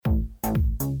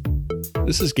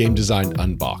This is Game Design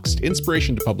Unboxed,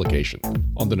 inspiration to publication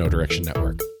on the No Direction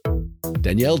Network.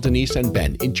 Danielle, Denise, and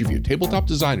Ben interview tabletop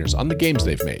designers on the games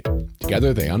they've made.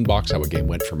 Together, they unbox how a game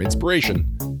went from inspiration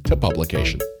to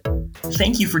publication.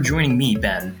 Thank you for joining me,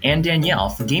 Ben, and Danielle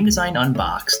for Game Design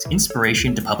Unboxed,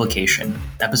 Inspiration to Publication,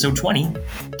 Episode 20,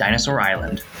 Dinosaur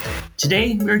Island.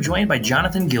 Today, we are joined by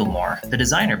Jonathan Gilmore, the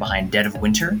designer behind Dead of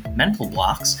Winter, Mental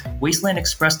Blocks, Wasteland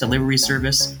Express Delivery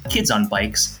Service, Kids on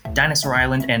Bikes, Dinosaur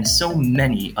Island, and so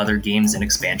many other games and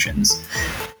expansions.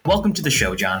 Welcome to the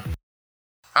show, John.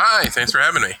 Hi, thanks for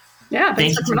having me. Yeah,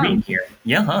 thank you for being here.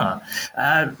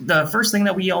 The first thing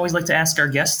that we always like to ask our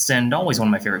guests, and always one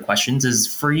of my favorite questions,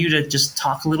 is for you to just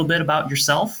talk a little bit about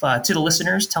yourself to the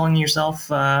listeners, telling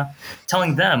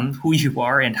them who you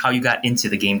are and how you got into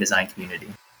the game design community.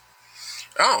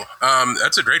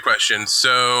 That's a great question.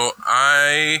 So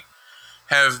I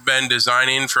have been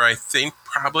designing for, I think,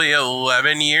 probably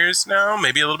 11 years now,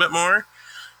 maybe a little bit more.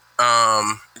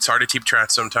 It's hard to keep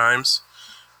track sometimes.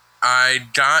 I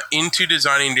got into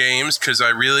designing games because I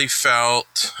really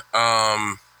felt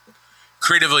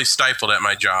creatively stifled at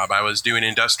my job. I was doing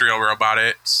industrial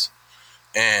robotics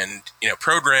and,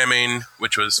 programming,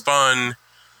 which was fun,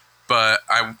 but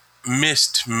I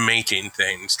missed making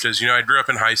things because, I grew up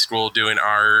in high school doing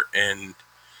art and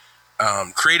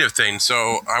creative things.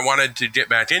 So I wanted to get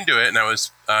back into it, and I was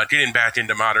getting back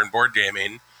into modern board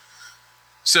gaming.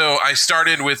 So I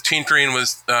started with tinkering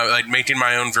with making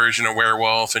my own version of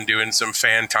Werewolf and doing some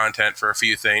fan content for a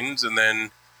few things. And then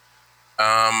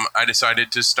I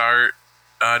decided to start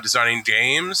designing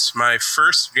games. My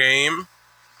first game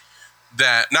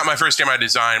not my first game I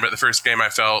designed, but the first game I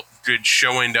felt good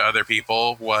showing to other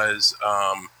people was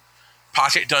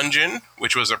Pocket Dungeon,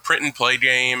 which was a print and play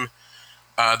game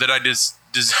that I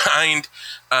designed.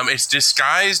 It's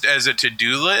disguised as a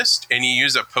to-do list, and you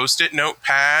use a Post-it note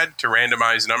pad to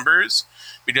randomize numbers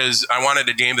because I wanted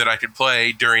a game that I could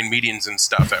play during meetings and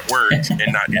stuff at work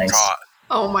and not get caught.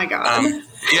 Oh my god.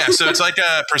 So it's like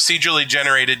a procedurally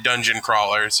generated dungeon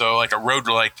crawler, so like a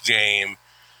roguelike game,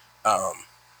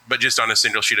 but just on a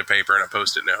single sheet of paper and a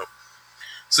Post-it note.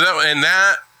 So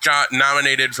that got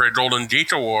nominated for a Golden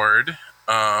Geek Award,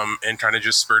 and kind of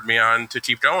just spurred me on to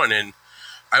keep going. And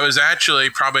I was actually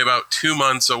probably about 2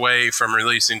 months away from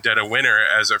releasing Dead of Winter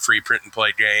as a free print and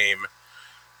play game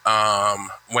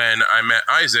when I met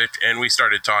Isaac and we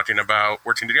started talking about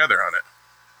working together on it.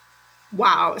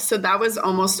 Wow. So that was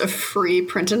almost a free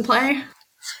print and play?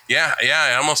 Yeah.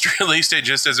 I almost released it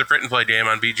just as a print and play game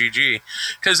on BGG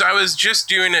because I was just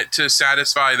doing it to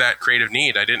satisfy that creative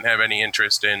need. I didn't have any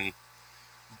interest in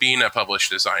being a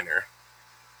published designer.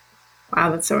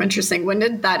 Wow, that's so interesting. When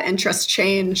did that interest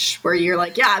change where you're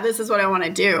like, yeah, this is what I want to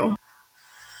do?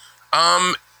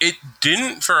 It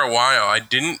didn't for a while. I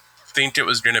didn't think it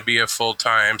was going to be a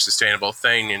full-time sustainable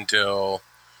thing until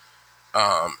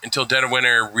Dead of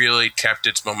Winter really kept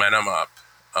its momentum up.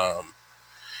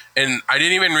 And I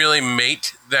didn't even really make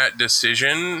that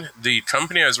decision. The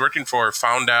company I was working for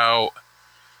found out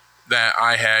that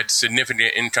I had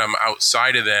significant income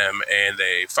outside of them, and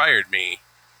they fired me.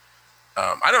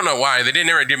 I don't know why. They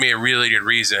didn't ever give me a really good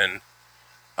reason.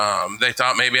 They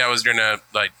thought maybe I was going to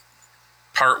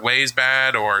part ways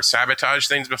bad or sabotage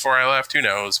things before I left. Who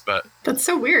knows? But that's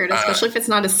so weird, especially if it's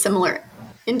not a similar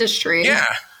industry. Yeah,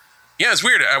 it's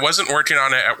weird. I wasn't working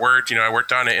on it at work. I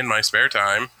worked on it in my spare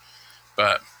time.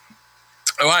 But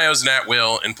Ohio's an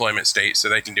at-will employment state, so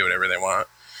they can do whatever they want.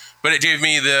 But it gave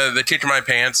me the kick in my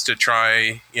pants to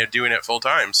try doing it full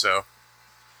time. So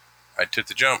I took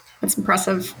the jump. That's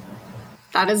impressive.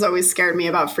 That has always scared me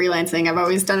about freelancing. I've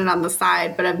always done it on the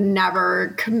side, but I've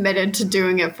never committed to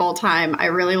doing it full time. I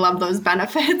really love those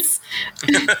benefits.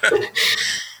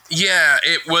 Yeah,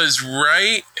 it was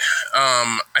right.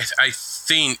 I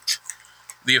think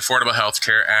the Affordable Health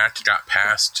Care Act got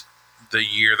passed the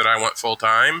year that I went full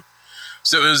time.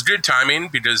 So it was good timing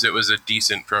because it was a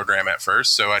decent program at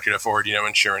first. So I could afford,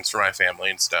 insurance for my family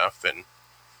and stuff and,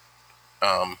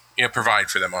 provide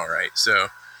for them all right. So,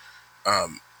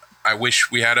 I wish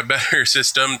we had a better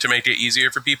system to make it easier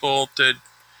for people to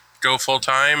go full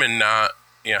time and not,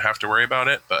 have to worry about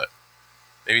it, but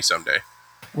maybe someday.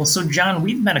 Well, so John,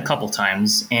 we've met a couple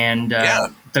times, and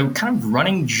the kind of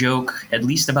running joke, at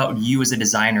least about you as a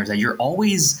designer, is that you're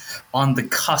always on the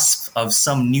cusp of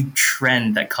some new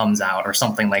trend that comes out or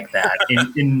something like that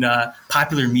in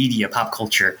popular media, pop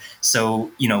culture.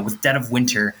 So, with Dead of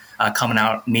Winter coming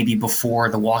out maybe before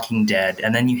The Walking Dead.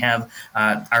 And then you have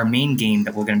our main game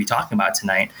that we're going to be talking about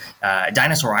tonight,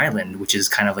 Dinosaur Island, which is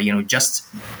kind of, just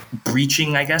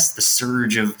breaching, I guess, the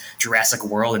surge of Jurassic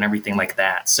World and everything like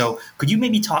that. So could you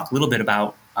maybe talk a little bit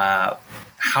about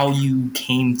how you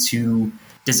came to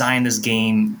design this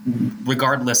game,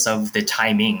 regardless of the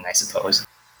timing, I suppose.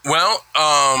 Well,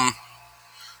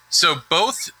 so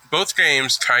both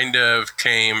games kind of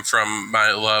came from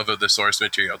my love of the source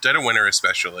material, Dead of Winter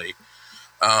especially.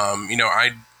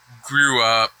 I grew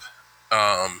up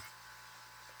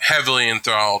heavily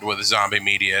enthralled with zombie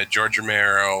media, George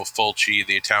Romero, Fulci,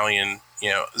 the Italian,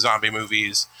 zombie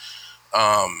movies,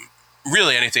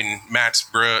 really anything Max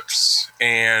Brooks.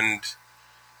 And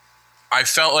I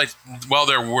felt like while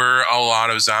there were a lot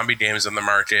of zombie games on the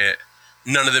market,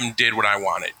 none of them did what I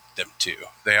wanted them to.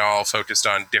 They all focused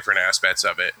on different aspects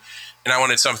of it. And I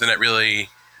wanted something that really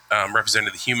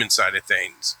represented the human side of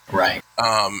things. Right.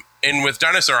 And with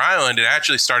Dinosaur Island, it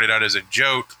actually started out as a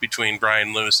joke between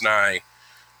Brian Lewis and I.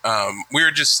 We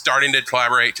were just starting to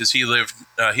collaborate because he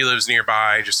lives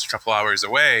nearby, just a couple hours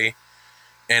away.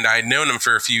 And I'd known him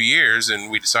for a few years, and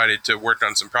we decided to work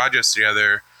on some projects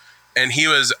together. And he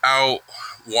was out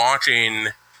walking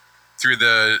through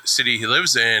the city he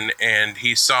lives in, and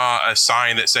he saw a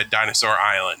sign that said Dinosaur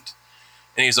Island.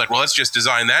 And he's like, well, let's just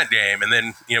design that game. And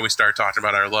then, we started talking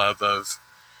about our love of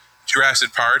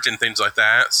Jurassic Park and things like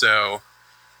that. So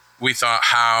we thought,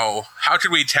 how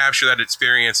could we capture that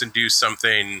experience and do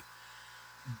something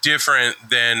different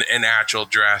than an actual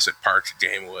Jurassic Park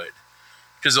game would?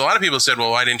 Because a lot of people said,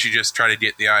 well, why didn't you just try to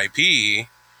get the IP?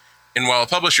 And while a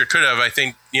publisher could have, I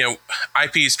think,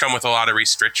 IPs come with a lot of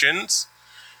restrictions.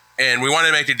 And we wanted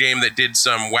to make a game that did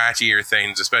some wackier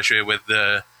things, especially with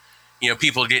the,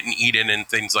 people getting eaten and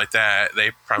things like that.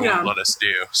 They probably won't let us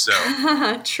do. So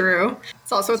True.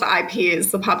 It's also with the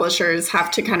IPs, the publishers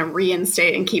have to kind of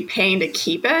reinstate and keep paying to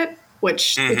keep it,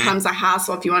 which becomes a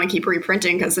hassle if you want to keep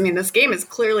reprinting. Because, this game is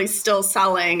clearly still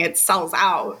selling. It sells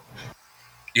out.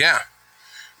 Yeah.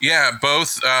 Yeah,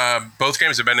 both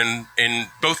games have been in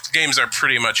both games are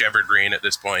pretty much evergreen at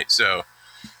this point. So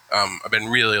I've been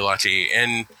really lucky.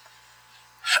 And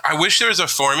I wish there was a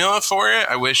formula for it.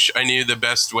 I wish I knew the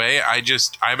best way. I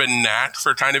have a knack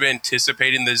for kind of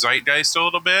anticipating the zeitgeist a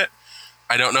little bit.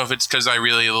 I don't know if it's because I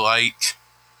really like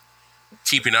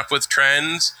keeping up with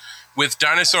trends. With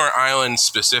Dinosaur Island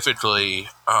specifically,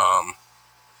 I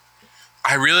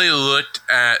really looked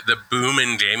at the boom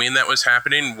in gaming that was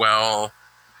happening while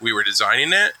we were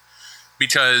designing it,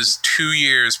 because 2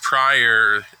 years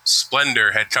prior,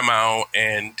 Splendor had come out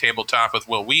and tabletop with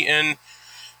Will Wheaton.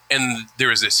 And there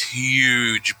was this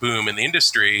huge boom in the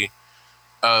industry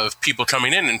of people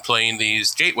coming in and playing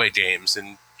these gateway games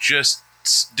and just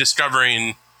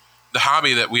discovering the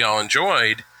hobby that we all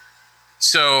enjoyed.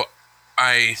 So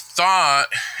I thought,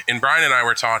 and Brian and I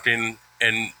were talking,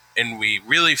 and we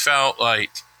really felt like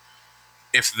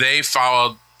if they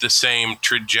followed the same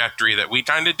trajectory that we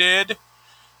kind of did,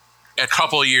 a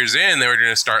couple of years in, they were going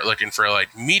to start looking for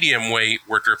like medium weight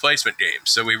worker placement games.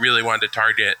 So we really wanted to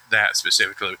target that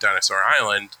specifically with Dinosaur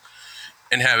Island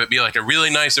and have it be like a really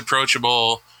nice,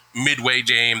 approachable midway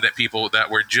game that people that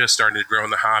were just starting to grow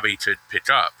in the hobby could pick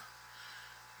up.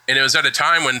 And it was at a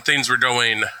time when things were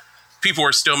going, people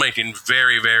were still making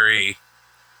very, very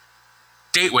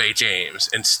gateway games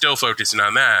and still focusing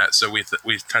on that. So we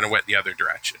kind of went the other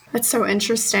direction. That's so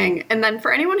interesting. And then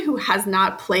for anyone who has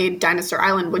not played Dinosaur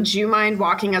Island, would you mind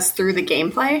walking us through the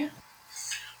gameplay?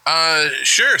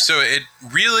 Sure. So it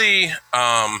really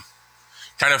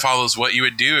kind of follows what you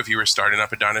would do if you were starting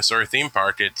up a dinosaur theme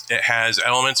park. It has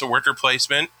elements of worker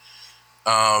placement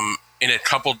in a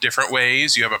couple different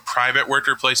ways. You have a private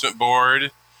worker placement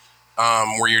board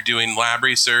where you're doing lab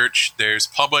research. There's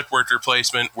public worker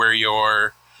placement where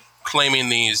you're claiming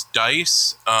these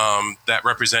dice that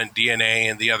represent DNA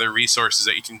and the other resources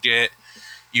that you can get.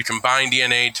 You combine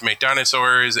DNA to make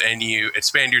dinosaurs, and you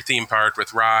expand your theme park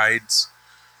with rides,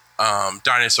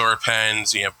 dinosaur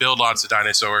pens, build lots of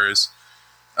dinosaurs.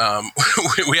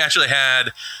 We actually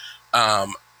had,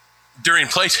 during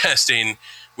playtesting,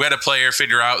 we had a player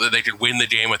figure out that they could win the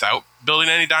game without building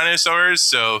any dinosaurs.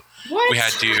 So we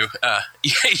had to,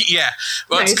 yeah.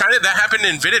 Well, nice. It's kind of, that happened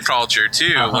in viticulture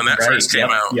too, when that first came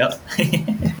out. Yep.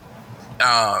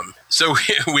 So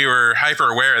we were hyper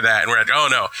aware of that, and we're like, oh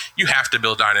no, you have to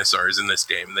build dinosaurs in this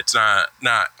game. That's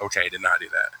not okay to not do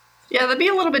that. Yeah, that'd be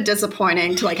a little bit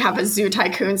disappointing to have a Zoo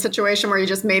Tycoon situation where you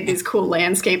just made these cool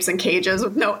landscapes and cages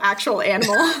with no actual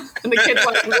animal. And the kid's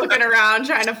looking around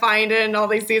trying to find it, and all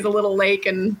they see is a little lake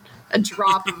and a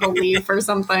drop of a leaf or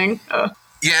something. Ugh.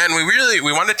 Yeah, and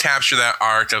we wanted to capture that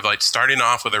arc of starting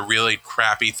off with a really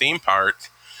crappy theme park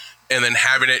and then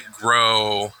having it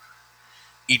grow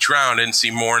each round and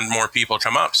see more and more people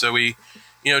come up. So we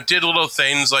did little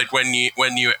things like when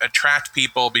you attract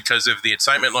people because of the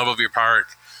excitement level of your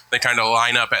park, they kind of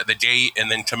line up at the gate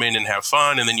and then come in and have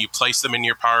fun, and then you place them in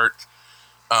your park.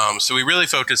 So we really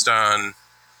focused on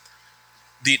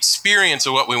the experience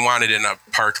of what we wanted in a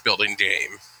park building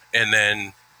game, and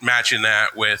then matching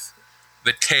that with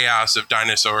the chaos of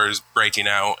dinosaurs breaking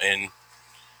out and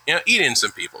eating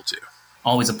some people too.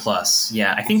 Always a plus.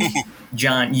 Yeah, I think,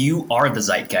 John, you are the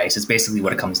zeitgeist. It's basically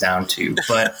what it comes down to.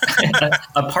 But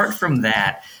apart from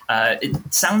that, it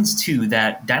sounds too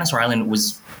that Dinosaur Island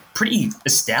was pretty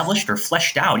established or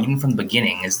fleshed out even from the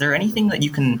beginning. Is there anything that you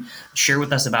can share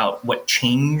with us about what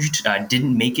changed,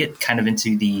 didn't make it kind of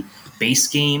into the base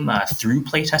game through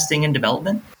playtesting and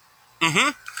development?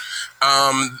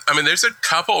 There's a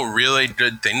couple really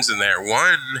good things in there.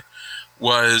 One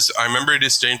was, I remember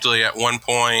distinctly at one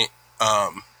point,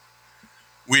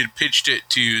 we had pitched it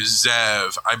to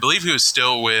Zev. I believe he was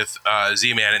still with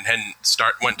Z-Man and hadn't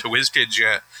went to WizKids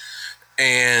yet.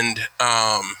 And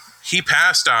he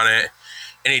passed on it,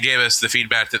 and he gave us the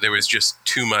feedback that there was just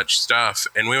too much stuff.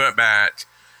 And we went back,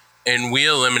 and we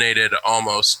eliminated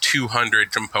almost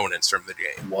 200 components from the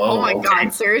game. Whoa! Oh my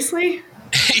God! Seriously?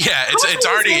 Yeah, it's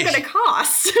already. How much is it going to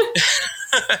cost?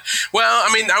 Well,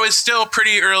 I was still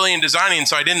pretty early in designing,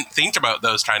 so I didn't think about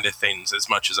those kind of things as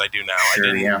much as I do now. Sure,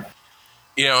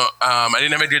 I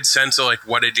didn't have a good sense of like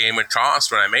what a game would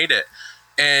cost when I made it,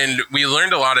 and we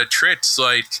learned a lot of tricks,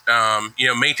 like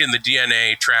making the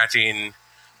DNA tracking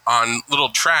on little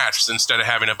tracks instead of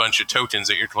having a bunch of tokens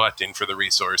that you're collecting for the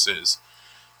resources.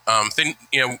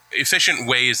 Efficient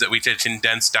ways that we could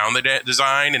condense down the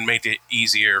design and make it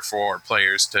easier for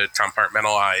players to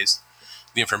compartmentalize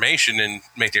the information and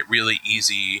make it really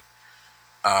easy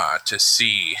to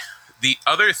see. The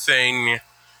other thing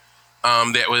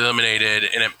that we eliminated,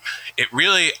 and it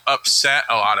really upset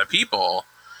a lot of people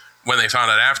when they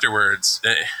found out afterwards,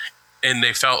 and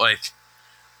they felt like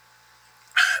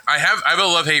I have a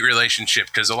love-hate relationship,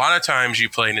 because a lot of times you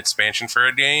play an expansion for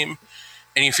a game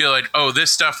and you feel like, oh, this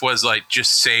stuff was like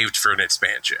just saved for an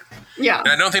expansion. Yeah. And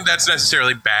I don't think that's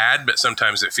necessarily bad, but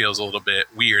sometimes it feels a little bit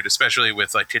weird, especially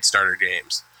with like Kickstarter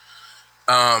games.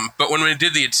 But when we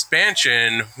did the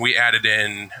expansion, we added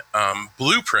in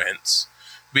blueprints,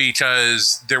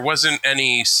 because there wasn't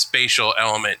any spatial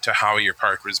element to how your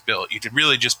park was built. You could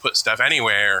really just put stuff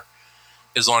anywhere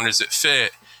as long as it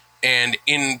fit. And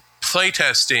in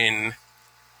playtesting,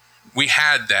 we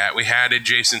had that. We had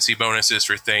adjacency bonuses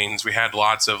for things. We had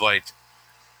lots of like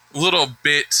little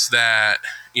bits that,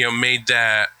 made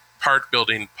that park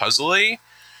building puzzly,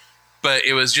 but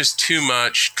it was just too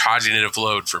much cognitive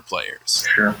load for players.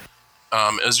 Sure.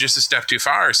 It was just a step too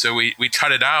far. So we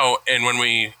cut it out. And when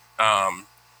we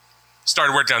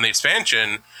started working on the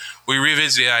expansion, we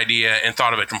revisited the idea and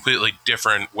thought of a completely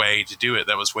different way to do it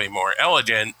that was way more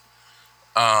elegant.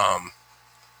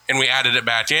 And we added it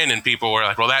back in, and people were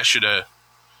like, well, that should have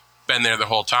been there the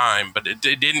whole time, but it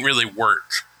didn't really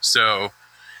work. So,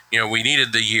 we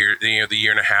needed the year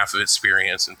and a half of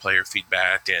experience and player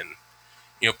feedback and,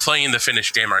 playing the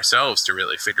finished game ourselves to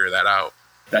really figure that out.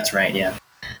 That's right, yeah.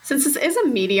 Since this is a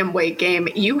medium weight game,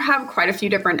 you have quite a few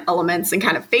different elements and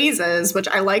kind of phases, which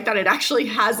I like that it actually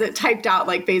has it typed out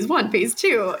like phase 1, phase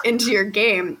 2 into your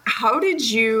game. How did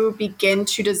you begin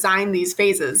to design these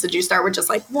phases? Did you start with just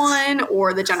like one,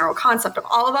 or the general concept of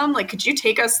all of them? Like, could you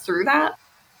take us through that?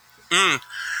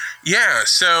 Yeah.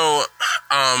 So,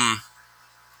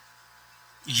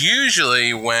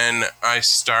 usually when I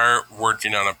start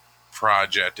working on a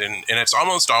project, and it's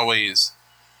almost always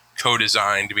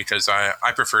co-designed, because I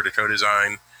prefer to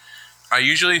co-design, I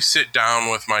usually sit down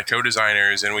with my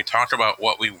co-designers and we talk about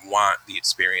what we want the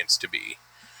experience to be.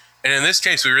 And in this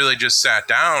case, we really just sat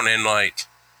down and like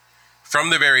from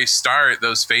the very start,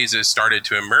 those phases started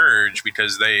to emerge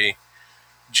because they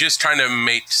just kind of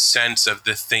make sense of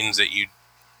the things that you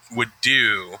would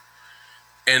do.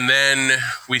 And then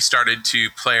we started to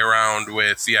play around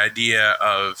with the idea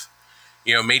of,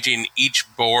 making each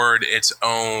board its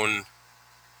own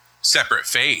separate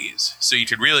phase, so you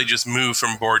could really just move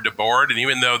from board to board. And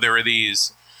even though there were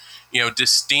these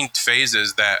distinct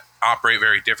phases that operate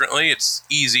very differently, it's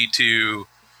easy to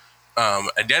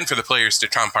again for the players to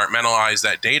compartmentalize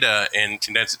that data and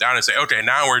condense it down and say, okay,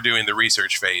 now we're doing the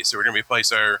research phase, so we're going to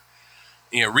replace our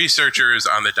researchers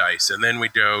on the dice, and then we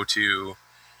go to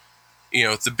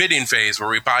the bidding phase where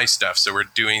we buy stuff, so we're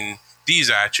doing these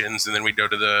actions, and then we go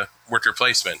to the worker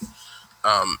placement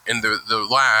in the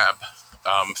lab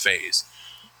phase.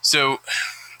 So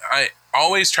I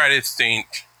always try to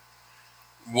think,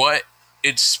 what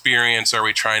experience are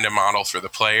we trying to model for the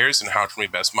players, and how can we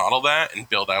best model that and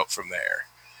build out from there?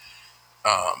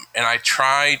 And I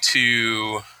try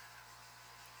to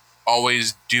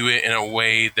always do it in a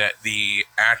way that the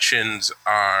actions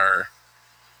are,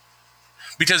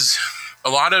 because a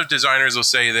lot of designers will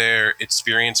say they're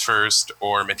experience first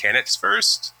or mechanics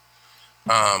first.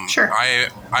 Sure. I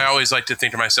always like to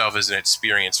think of myself as an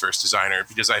experience first designer,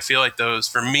 because I feel like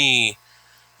for me,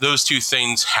 those two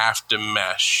things have to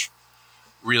mesh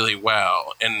really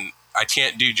well, and I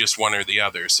can't do just one or the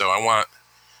other. So I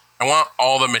want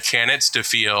all the mechanics to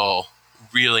feel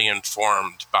really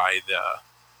informed by the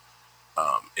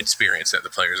experience that the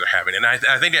players are having, and I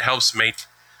think it helps make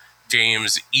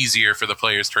games easier for the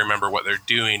players to remember what they're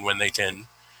doing when they can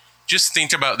just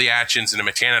think about the actions in a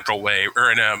mechanical way,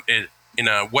 or in a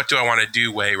what do I want to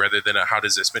do way, rather than a how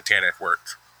does this mechanic work.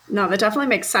 No, that definitely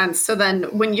makes sense. So then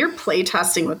when you're play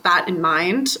testing with that in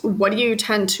mind, what do you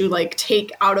tend to like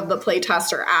take out of the play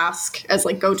test or ask as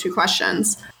like go-to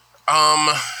questions?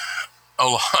 A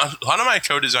lot of my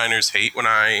co-designers hate when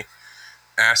I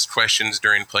ask questions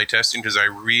during playtesting, because I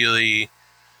really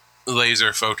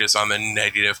laser focus on the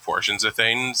negative portions of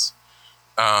things.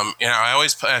 I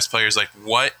always ask players, like,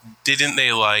 what didn't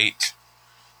they like?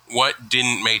 What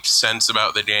didn't make sense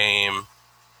about the game?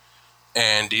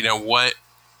 And,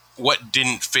 what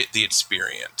didn't fit the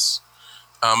experience?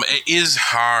 It is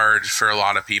hard for a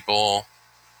lot of people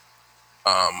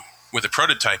with a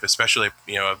prototype, especially,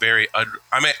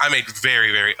 I make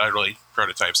very, very ugly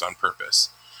prototypes on purpose.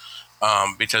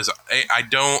 Because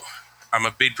I'm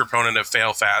a big proponent of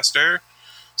fail faster.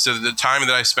 So the time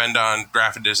that I spend on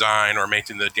graphic design or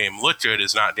making the game look good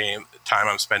is not time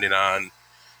I'm spending on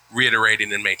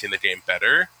reiterating and making the game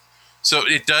better. So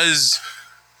it does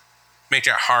make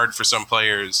it hard for some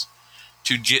players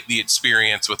to get the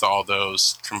experience with all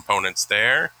those components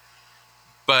there.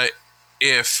 But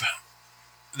if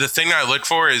the thing I look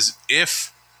for is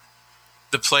if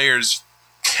the players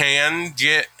can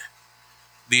get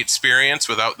the experience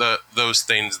without those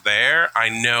things there, I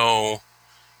know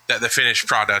that the finished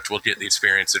product will get the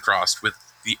experience across with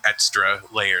the extra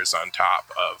layers on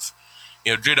top of,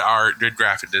 good art, good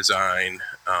graphic design,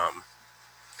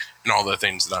 and all the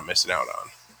things that I'm missing out on.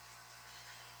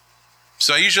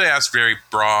 So I usually ask very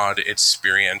broad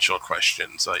experiential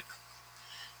questions, like,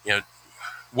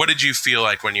 what did you feel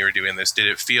like when you were doing this? Did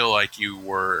it feel like you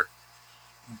were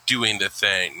doing the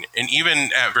thing? And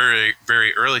even at very,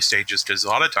 very early stages, because a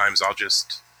lot of times I'll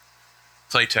just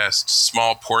playtest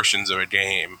small portions of a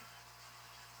game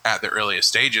at the earliest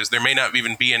stages. There may not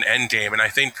even be an end game. And I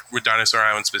think with Dinosaur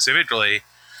Island specifically,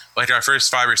 like our first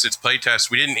 5 or 6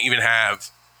 playtests, we didn't even have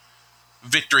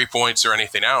victory points or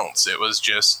anything else. It was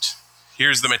just,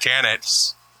 here's the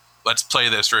mechanics. Let's play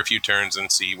this for a few turns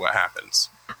and see what happens.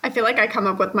 I feel like I come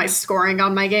up with my scoring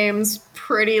on my games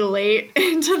pretty late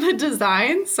into the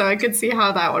design, so I could see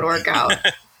how that would work out.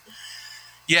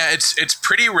 Yeah, it's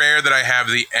pretty rare that I have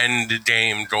the end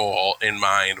game goal in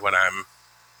mind when I'm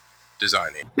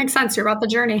designing. Makes sense. You're about the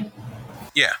journey.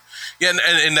 Yeah,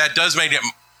 and that does make it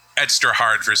extra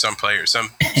hard for some players. Some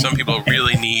people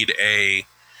really need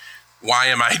why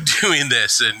am I doing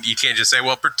this? And you can't just say,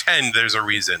 well, pretend there's a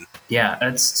reason. Yeah,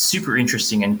 it's super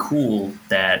interesting and cool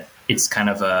that it's kind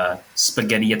of a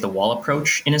spaghetti at the wall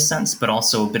approach in a sense, but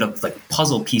also a bit of like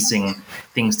puzzle piecing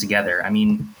things together. I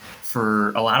mean,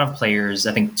 for a lot of players,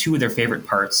 I think 2 of their favorite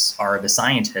parts are the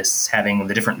scientists having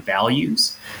the different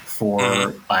values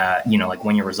for, like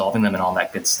when you're resolving them and all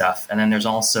that good stuff. And then there's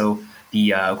also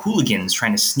the hooligans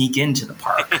trying to sneak into the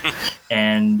park.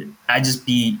 And I just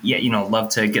love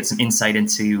to get some insight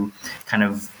into kind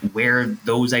of where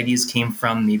those ideas came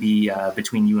from, maybe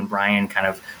between you and Brian, kind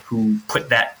of who put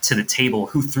that to the table,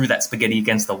 who threw that spaghetti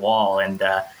against the wall and,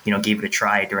 gave it a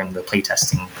try during the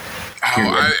playtesting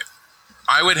period.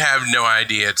 I would have no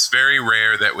idea. It's very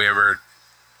rare that we ever,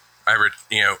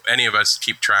 any of us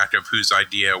keep track of whose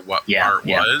idea what part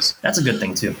was. That's a good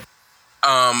thing too.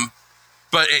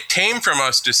 But it came from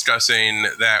us discussing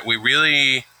that we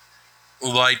really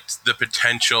liked the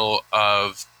potential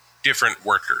of different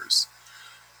workers.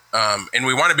 And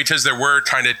we wanted, because there were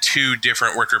kind of 2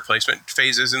 different worker placement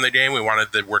phases in the game, we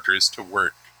wanted the workers to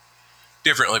work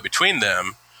differently between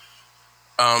them.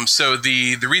 So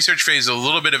the research phase is a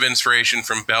little bit of inspiration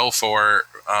from Belfort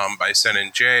by Sen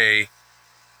and Jay,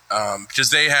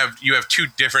 because you have 2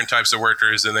 different types of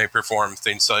workers and they perform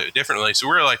things slightly differently. So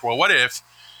we were like, well, what if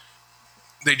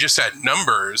they just had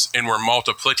numbers and were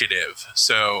multiplicative?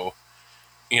 So,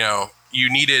 you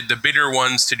needed the bigger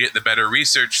ones to get the better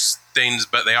research things,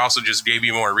 but they also just gave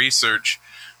you more research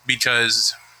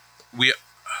because when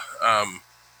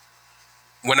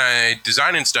I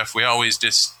design and stuff, we always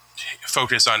just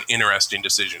focus on interesting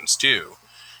decisions too.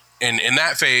 And in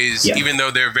that phase, even though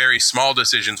they're very small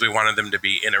decisions, we wanted them to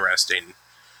be interesting.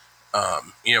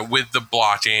 with the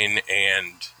blotting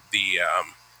and the,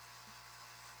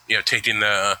 taking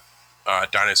the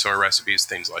dinosaur recipes,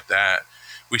 things like that.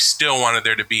 We still wanted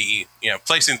there to be,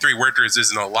 placing 3 workers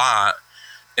isn't a lot,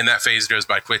 and that phase goes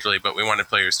by quickly, but we wanted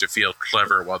players to feel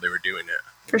clever while they were doing it.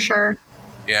 For sure.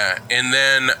 Yeah, and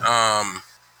then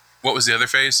what was the other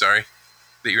phase? Sorry,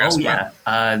 that you asked about?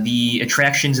 The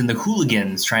attractions and the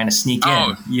hooligans trying to sneak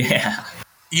in. Yeah.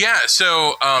 Yeah,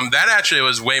 so that actually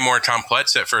was way more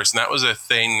complex at first, and that was a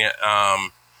thing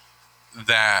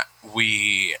that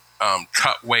we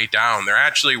cut way down. There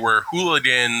actually were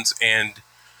hooligans and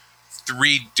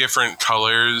 3 different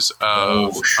colors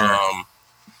of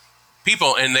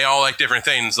people, and they all like different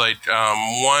things. Like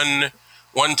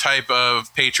one type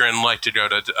of patron liked to go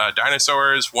to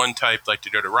dinosaurs, one type liked to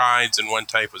go to rides, and one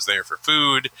type was there for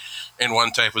food, and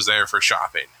one type was there for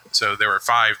shopping. So there were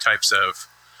 5 types of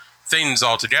things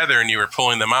all together, and you were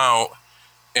pulling them out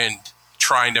and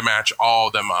trying to match all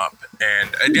of them up.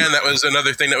 And again, that was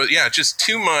another thing that was just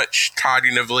too much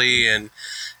cognitively and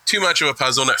too much of a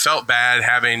puzzle, and it felt bad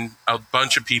having a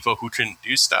bunch of people who couldn't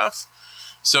do stuff.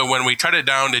 So when we cut it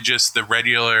down to just the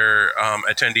regular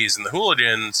attendees and the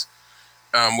hooligans,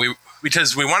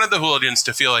 because we wanted the hooligans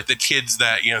to feel like the kids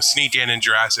that sneak in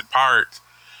Jurassic Park,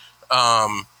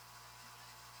 and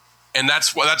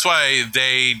that's why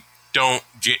they don't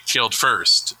get killed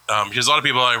first, because a lot of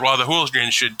people are like, well, the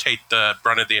hooligans should take the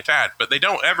brunt of the attack, but they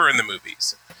don't ever in the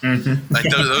movies. Mm-hmm. Like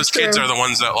those kids are the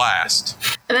ones that last.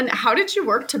 And then how did you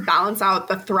work to balance out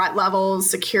the threat levels,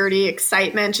 security,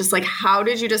 excitement? Just like, how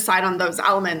did you decide on those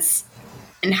elements,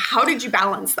 and how did you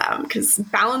balance them? Because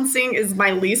balancing is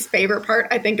my least favorite part,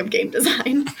 I think, of game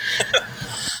design.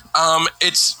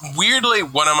 It's weirdly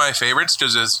one of my favorites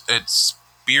because it's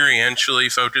experientially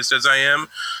focused as I am.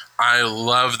 I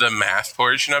love the math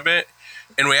portion of it.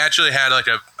 And we actually had like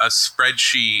a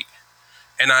spreadsheet,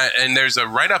 and there's a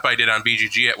write-up I did on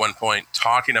BGG at one point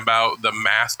talking about the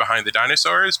math behind the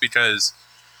dinosaurs, because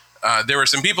there were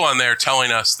some people on there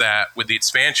telling us that with the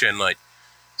expansion, like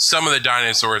some of the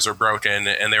dinosaurs are broken,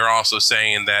 and they were also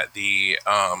saying that the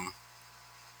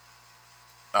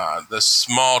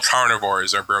small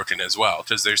carnivores are broken as well,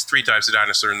 because there's 3 types of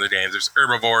dinosaur in the game. There's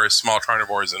herbivores, small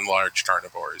carnivores, and large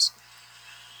carnivores.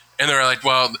 And they were like,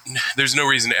 well, there's no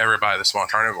reason to ever buy the small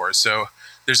carnivores. So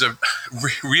there's a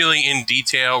really in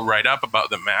detail write-up about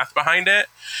the math behind it.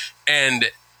 And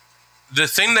the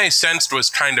thing they sensed was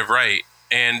kind of right.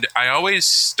 And I always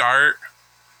start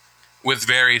with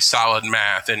very solid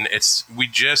math. And we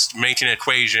just make an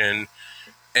equation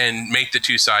and make the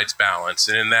 2 sides balance.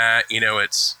 And in that,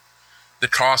 it's the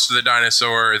cost of the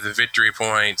dinosaur, the victory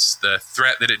points, the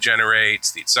threat that it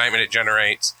generates, the excitement it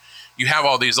generates. You have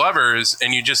all these levers,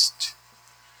 and you just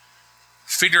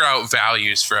figure out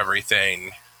values for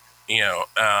everything,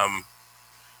 and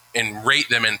rate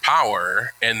them in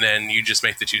power, and then you just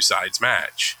make the 2 sides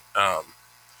match.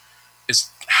 Is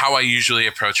how I usually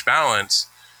approach balance.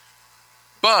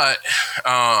 But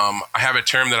I have a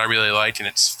term that I really like, and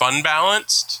it's fun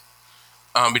balanced,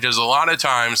 because a lot of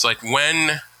times, like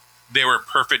when they were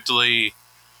perfectly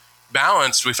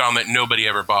balanced, we found that nobody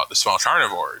ever bought the small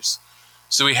carnivores.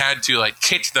 So we had to like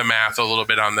kick the math a little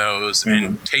bit on those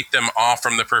and take them off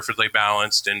from the perfectly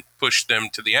balanced and push them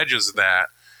to the edges of that.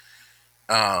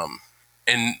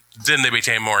 And then they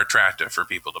became more attractive for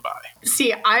people to buy.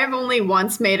 See, I have only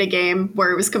once made a game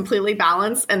where it was completely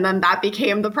balanced, and then that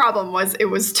became the problem, was it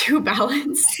was too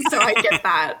balanced. So I get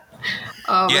that.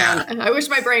 Oh, yeah. Man. I wish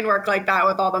my brain worked like that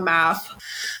with all the math.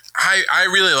 I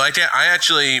really like it.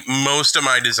 Most of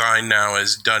my design now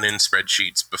is done in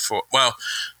spreadsheets before. Well,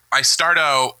 I start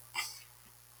out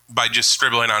by just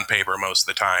scribbling on paper most of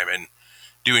the time and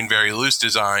doing very loose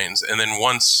designs. And then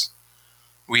once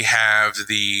we have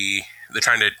the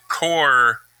kind of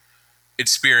core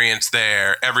experience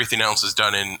there, everything else is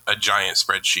done in a giant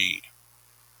spreadsheet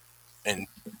and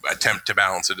attempt to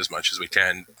balance it as much as we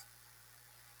can.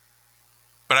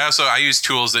 But I use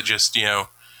tools that just,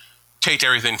 take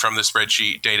everything from the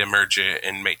spreadsheet, data merge it,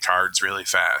 and make cards really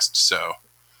fast. So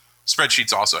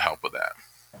spreadsheets also help with that.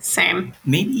 Same.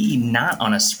 Maybe not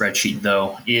on a spreadsheet,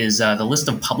 though, is the list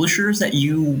of publishers that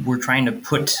you were trying to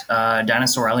put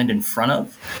Dinosaur Island in front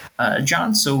of,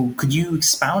 John. So could you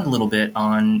expound a little bit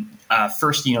on,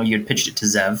 first, you had pitched it to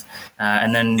Zev,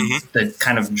 and then the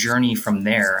kind of journey from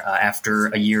there after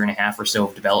a year and a half or so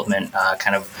of development,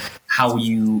 kind of how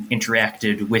you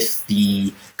interacted with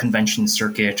the convention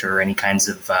circuit or any kinds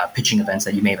of pitching events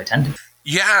that you may have attended?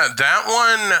 Yeah, that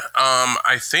one,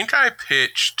 I think I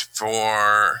pitched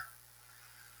for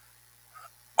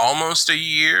almost a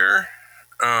year.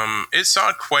 It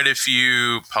saw quite a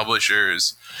few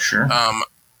publishers. Sure.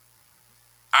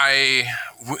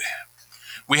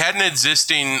 we had an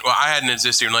existing. Well, I had an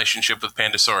existing relationship with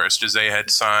Pandasaurus because they had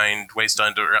signed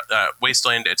Wasteland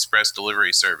Express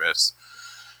delivery service,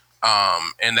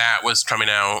 and that was coming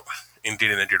out and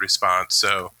getting a good response.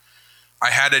 So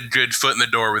I had a good foot in the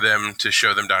door with them to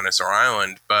show them Dinosaur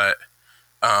Island, but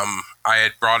I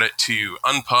had brought it to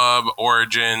Unpub,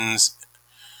 Origins,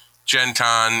 Gen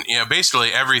Con,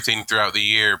 basically everything throughout the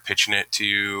year, pitching it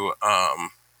to, I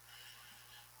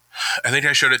think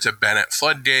I showed it to Bennett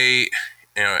Floodgate,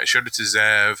 I showed it to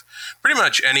Zev, pretty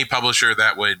much any publisher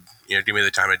that would, give me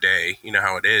the time of day. You know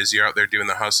how it is. You're out there doing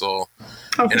the hustle.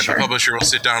 And if a publisher will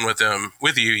sit down with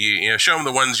you, you show them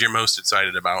the ones you're most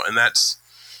excited about. And that's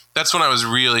what I was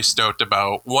really stoked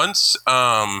about. Once,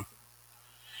 Zev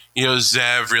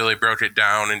really broke it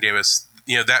down and gave us,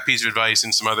 that piece of advice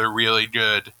and some other really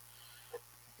good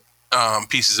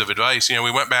pieces of advice.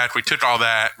 We went back, we took all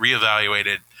that,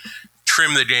 reevaluated,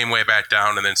 trimmed the game way back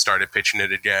down, and then started pitching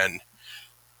it again.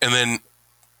 And then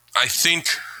I think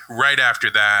right after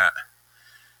that,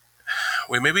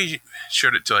 we maybe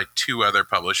showed it to like 2 other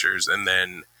publishers, and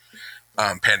then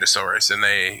Pandasaurus, and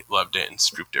they loved it and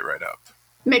scooped it right up.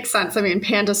 Makes sense. I mean,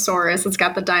 Pandasaurus, it's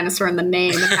got the dinosaur in the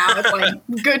name, and now it's like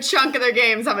a good chunk of their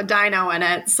games have a dino in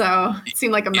it. So it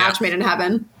seemed like a match made in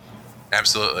heaven.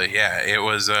 Absolutely. Yeah, it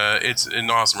was. It's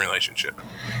an awesome relationship.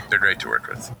 They're great to work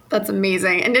with. That's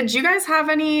amazing. And did you guys have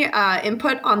any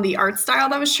input on the art style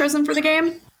that was chosen for the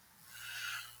game?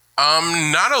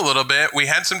 Not a little bit. We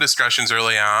had some discussions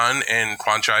early on, and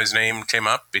Quan Chai's name came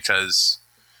up because,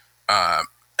 A,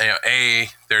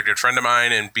 they're a good friend of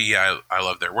mine, and B, I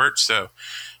love their work. So,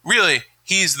 really,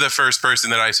 he's the first person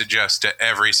that I suggest to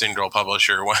every single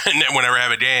publisher whenever I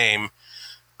have a game.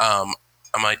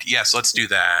 I'm like, yes, let's do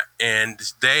that. And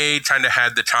they kind of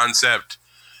had the concept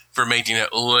for making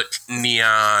it look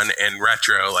neon and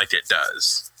retro like it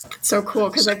does. So cool,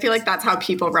 because I feel like that's how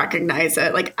people recognize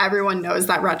it. Like, everyone knows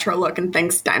that retro look and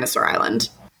thinks Dinosaur Island.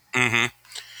 Mm-hmm.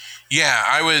 Yeah,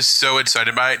 I was so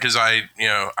excited by it because I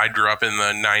grew up in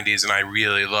the 90s and I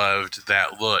really loved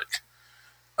that look.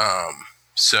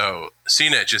 So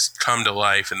seeing it just come to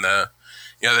life, and the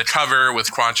cover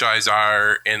with Quan Chai's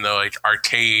art and the like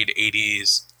arcade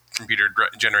 80s computer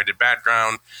generated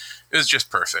background, it was just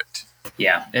perfect.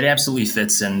 Yeah, it absolutely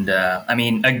fits. And I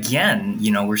mean, again,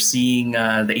 we're seeing the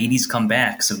 80s come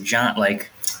back. So John,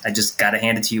 I just got to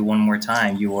hand it to you one more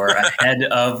time. You are ahead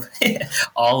of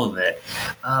all of it.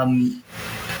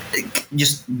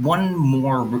 Just one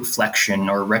more reflection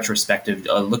or retrospective,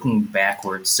 looking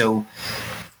backwards. So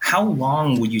how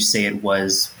long would you say it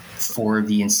was for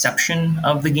the inception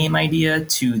of the game idea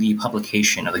to the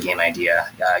publication of the game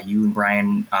idea? You and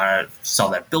Brian saw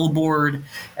that billboard,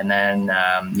 and then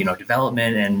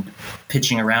development and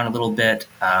pitching around a little bit.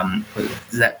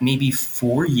 Is that maybe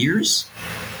 4 years?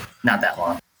 Not that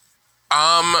long.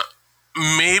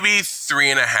 Maybe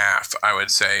 3.5. I would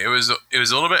say it was a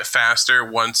little bit faster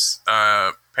once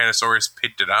Pandasaurus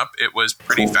picked it up. It was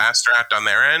pretty fast tracked on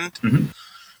their end. Mm-hmm.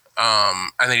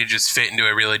 I think it just fit into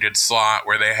a really good slot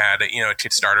where they had a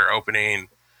Kickstarter opening.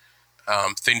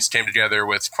 Things came together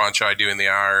with Quan Chai doing the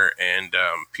art and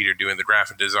Peter doing the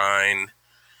graphic design.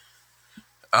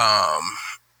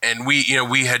 And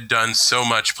we had done so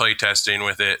much playtesting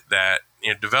with it that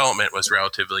development was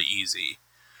relatively easy.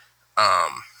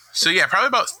 So yeah, probably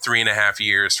about 3.5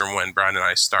 years from when Brian and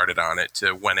I started on it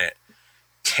to when it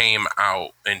came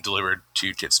out and delivered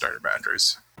to Kickstarter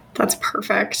backers. That's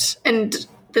perfect. And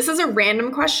this is a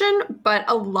random question, but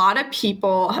a lot of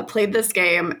people have played this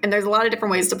game, and there's a lot of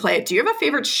different ways to play it. Do you have a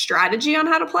favorite strategy on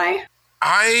how to play?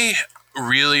 I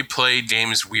really play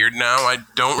games weird now. I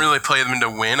don't really play them to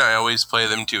win. I always play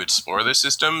them to explore the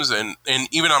systems, and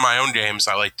even on my own games,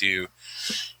 I like to,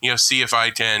 see if I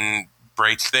can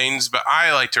break things. But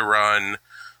I like to run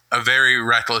a very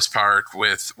reckless park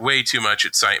with way too much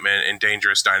excitement and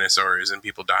dangerous dinosaurs and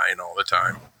people dying all the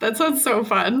time. That sounds so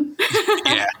fun.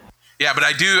 Yeah, but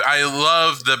I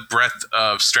love the breadth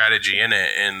of strategy in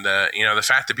it, and the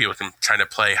fact that people can kind of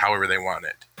play however they want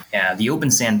it. Yeah, the open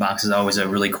sandbox is always a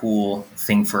really cool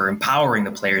thing for empowering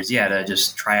the players, to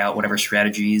just try out whatever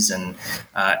strategies and,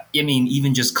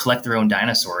 even just collect their own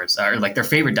dinosaurs, or like their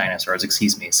favorite dinosaurs,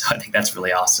 excuse me. So I think that's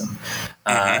really awesome.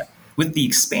 Mm-hmm. With the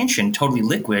expansion, Totally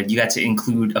Liquid, you got to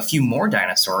include a few more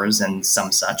dinosaurs and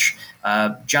some such.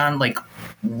 John,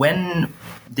 when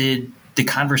did the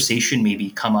conversation maybe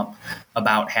come up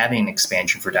about having an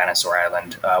expansion for Dinosaur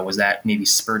Island? Was that maybe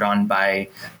spurred on by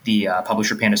the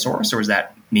publisher Pandasaurus, or was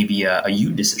that maybe a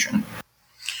you decision?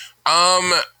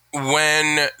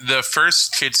 When the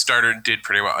first Kickstarter did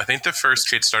pretty well, I think the first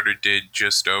Kickstarter did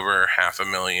just over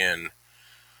 $500,000.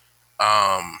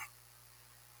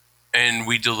 and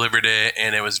we delivered it,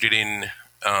 and it was getting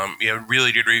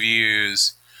really good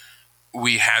reviews.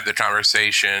 We had the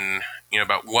conversation,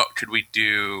 about what could we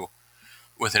do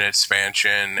with an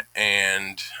expansion,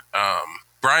 and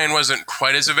Brian wasn't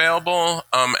quite as available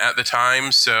at the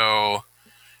time, so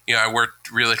I worked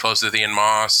really close with Ian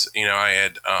Moss. I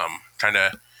had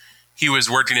he was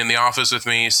working in the office with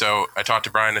me, so I talked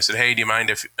to Brian. I said, hey, do you mind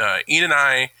if Ian and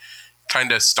I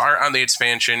kind of start on the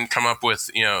expansion, come up with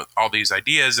all these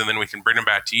ideas, and then we can bring them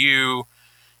back to you,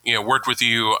 work with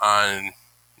you on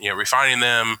refining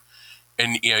them,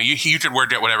 and he could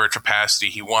work at whatever capacity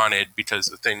he wanted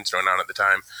because of things going on at the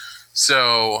time.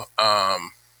 So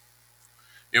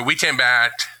we came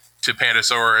back to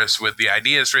Pandasaurus with the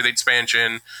ideas for the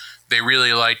expansion. They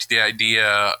really liked the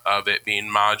idea of it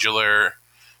being modular,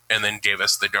 and then gave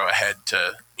us the go ahead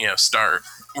to start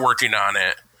working on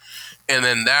it. And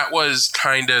then that was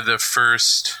kind of the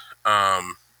first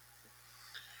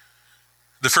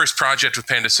project with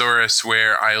Pandasaurus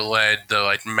where I led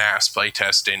the mass play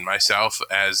testing myself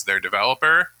as their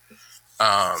developer.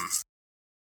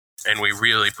 And we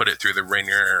really put it through the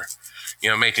ringer,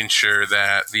 making sure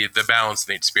that the balance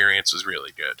and the experience was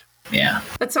really good. Yeah.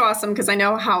 That's so awesome, because I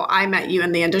know how I met you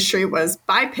in the industry was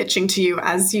by pitching to you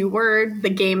as you were the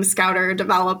game scouter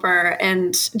developer.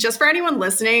 And just for anyone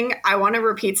listening, I want to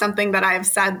repeat something that I've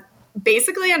said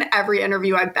basically in every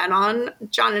interview I've been on,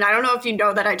 John, and I don't know if you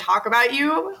know that I talk about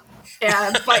you,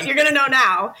 but you're going to know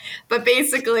now. But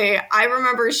basically, I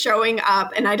remember showing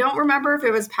up, and I don't remember if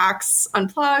it was PAX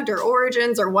Unplugged or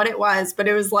Origins or what it was, but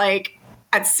it was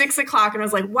at 6 o'clock, and I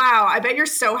was like, wow, I bet you're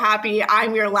so happy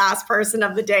I'm your last person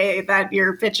of the day that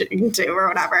you're pitching to or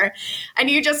whatever. And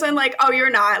you just went oh, you're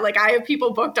not. I have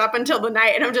people booked up until the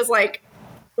night. And I'm just like,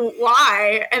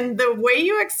 why? And the way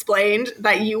you explained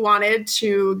that you wanted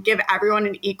to give everyone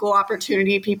an equal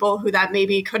opportunity, people who that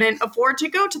maybe couldn't afford to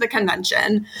go to the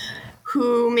convention,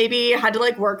 who maybe had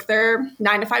to work their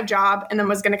 9-to-5 job and then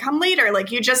was going to come later.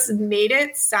 You just made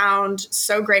it sound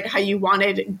so great how you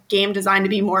wanted game design to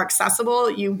be more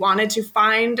accessible. You wanted to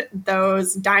find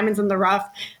those diamonds in the rough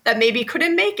that maybe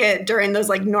couldn't make it during those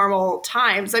normal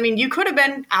times. I mean, you could have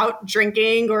been out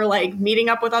drinking or meeting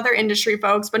up with other industry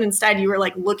folks, but instead you were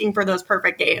looking for those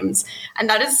perfect games. And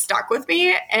that has stuck with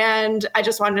me. And I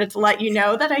just wanted to let you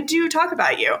know that I do talk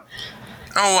about you.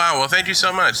 Oh, wow. Well, thank you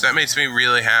so much. That makes me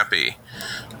really happy.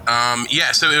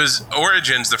 So it was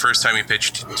Origins the first time you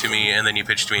pitched to me, and then you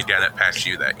pitched to me again at PAX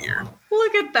U that year.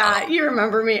 Look at that. You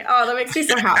remember me. Oh, that makes me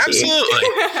so happy. Absolutely.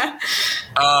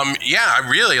 I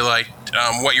really liked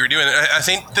what you were doing. I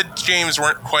think the games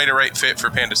weren't quite a right fit for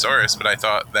Pandasaurus, but I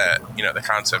thought that, the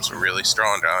concepts were really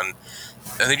strong on.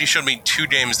 I think you showed me 2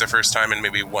 games the first time and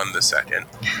maybe 1 the second.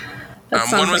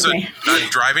 One was a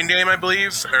driving game, I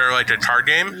believe, or a card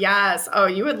game. Yes. Oh,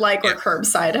 you would like where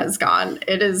Curbside has gone.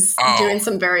 It is doing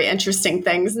some very interesting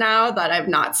things now that I've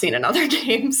not seen in other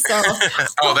games. So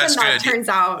that's that good. Turns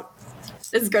out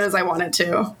as good as I want it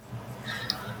to.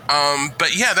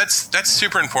 But yeah, that's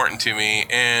super important to me.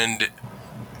 And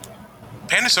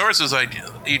Pandasaurus was like,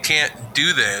 you can't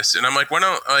do this. And I'm like, why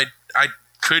don't I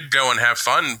could go and have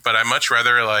fun, but I much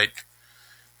rather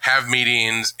have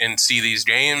meetings and see these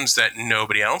games that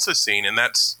nobody else has seen. And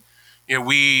that's,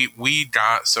 we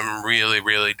got some really,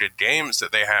 really good games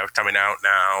that they have coming out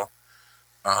now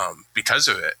because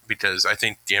of it. Because I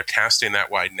think, casting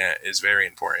that wide net is very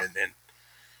important. And,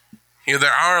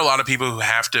 there are a lot of people who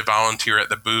have to volunteer at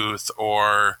the booth,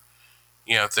 or,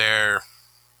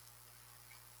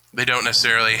 they don't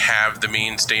necessarily have the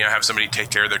means to have somebody take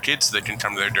care of their kids so they can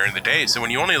come there during the day. So when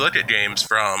you only look at games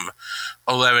from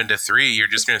 11 to 3, you're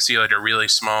just going to see a really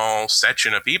small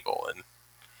section of people. And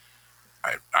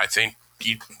I think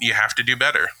you have to do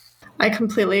better. I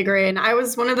completely agree. And I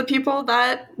was one of the people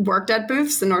that worked at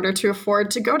booths in order to afford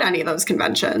to go to any of those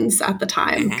conventions at the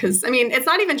time. Because, it's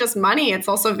not even just money. It's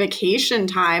also vacation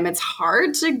time. It's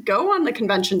hard to go on the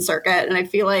convention circuit. And I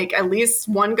feel like at least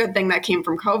one good thing that came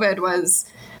from COVID was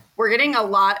we're getting a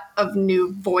lot of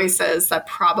new voices that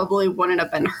probably wouldn't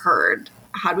have been heard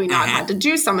had we not had to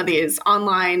do some of these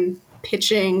online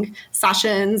pitching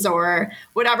sessions or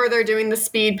whatever they're doing, the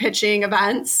speed pitching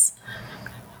events.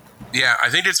 Yeah, I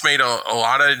think it's made a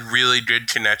lot of really good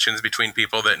connections between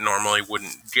people that normally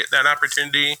wouldn't get that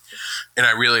opportunity. And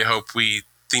I really hope we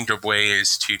think of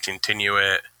ways to continue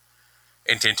it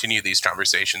and continue these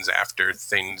conversations after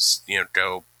things,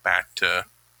 go back to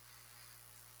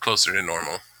closer to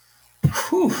normal.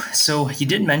 Whew. So you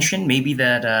did mention maybe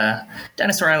that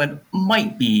Dinosaur Island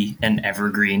might be an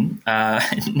evergreen.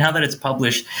 Now that it's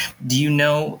published, do you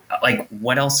know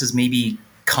what else is maybe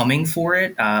coming for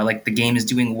it? The game is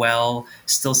doing well,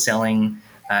 still selling.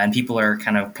 and people are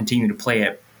kind of continuing to play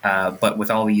it. But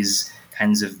with all these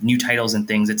kinds of new titles and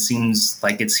things, it seems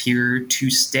like it's here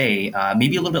to stay,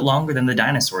 maybe a little bit longer than the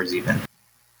dinosaurs even.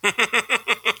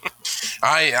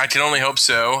 I can only hope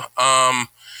so.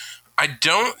 I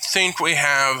don't think we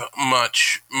have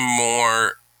much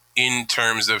more in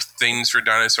terms of things for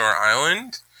Dinosaur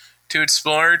Island to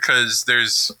explore,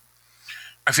 because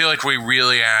I feel like we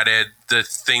really added the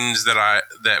things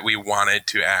that we wanted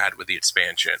to add with the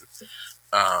expansion.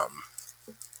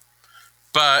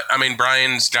 But I mean,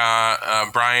 Brian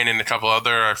and a couple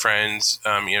other our friends,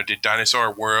 did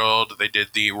Dinosaur World. They did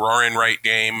the Roar and Write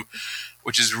game,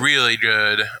 which is really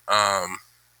good.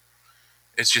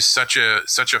 It's just such a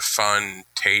fun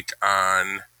take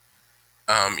on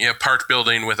park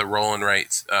building with a roll and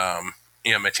write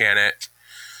mechanic.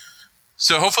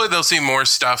 So hopefully they'll see more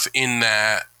stuff in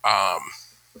that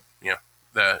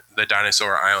the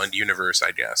Dinosaur Island universe,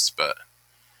 I guess. But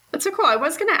that's so cool. I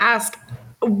was going to ask,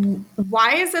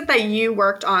 why is it that you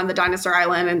worked on the Dinosaur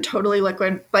Island and Totally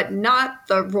Liquid, but not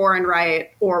the Roar and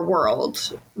Write or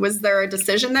World? Was there a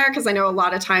decision there? Because I know a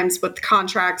lot of times with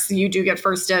contracts, you do get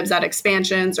first dibs at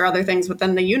expansions or other things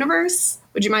within the universe.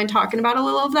 Would you mind talking about a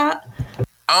little of that?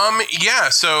 Yeah,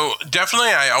 so definitely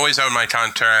I always have in my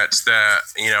contracts that,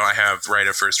 I have right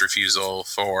of first refusal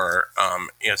for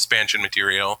expansion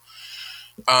material.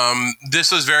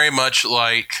 This was very much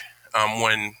like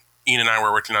when Ian and I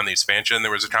were working on the expansion.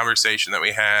 There was a conversation that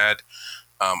we had.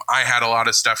 I had a lot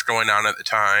of stuff going on at the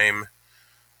time.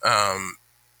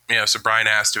 So Brian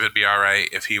asked if it'd be all right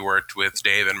if he worked with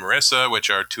Dave and Marissa, which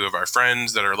are two of our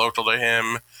friends that are local to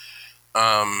him.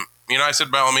 I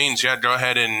said, by all means, yeah, go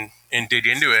ahead and dig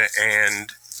into it and,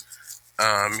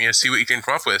 see what you can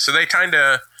come up with. So they kind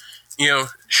of,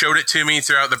 showed it to me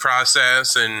throughout the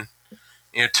process and,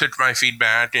 took my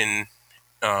feedback and,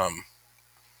 I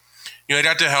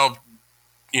got to help,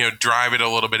 drive it a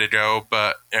little bit ago,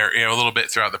 a little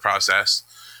bit throughout the process.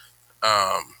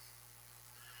 But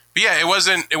yeah, it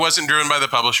wasn't driven by the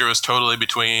publisher. It was totally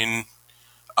between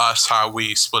us, how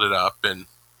we split it up and,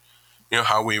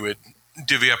 how we would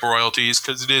divvy up royalties,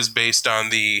 because it is based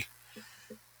on the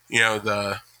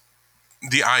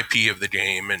IP of the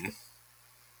game and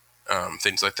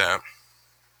things like that.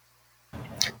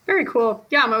 Very cool.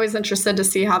 Yeah, I'm always interested to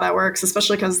see how that works,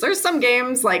 especially because there's some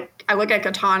games, like I look at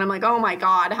Catan, I'm like, oh my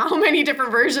God, how many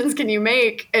different versions can you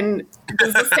make? And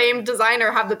does the same designer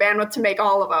have the bandwidth to make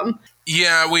all of them?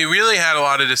 Yeah, we really had a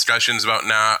lot of discussions about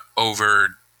not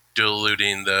over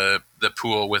diluting the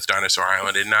pool with Dinosaur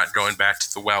Island and not going back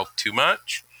to the well too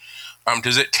much.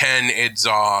 Because it can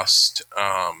exhaust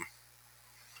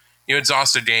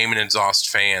exhaust a game and exhaust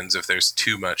fans if there's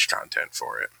too much content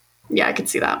for it. Yeah, I could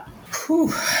see that.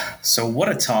 Whew. So what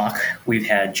a talk we've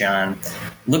had, John.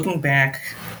 Looking back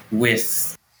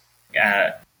with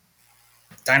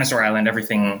Dinosaur Island,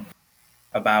 everything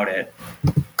about it,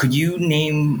 could you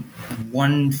name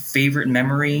one favorite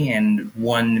memory and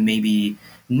one maybe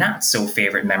not so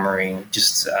favorite memory,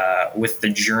 just with the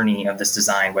journey of this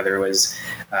design, whether it was,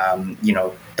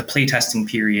 the playtesting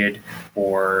period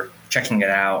or checking it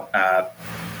out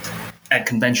at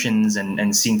conventions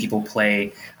and seeing people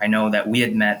play? I know that we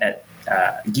had met at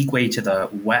Geekway to the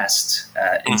West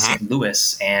in St.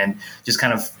 Louis, and just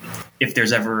kind of, if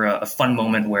there's ever a fun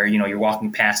moment where, you're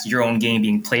walking past your own game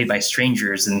being played by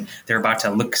strangers and they're about to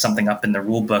look something up in the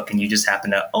rule book and you just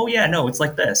happen to, oh yeah, no, it's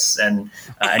like this. And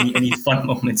any fun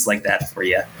moments like that for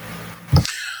you?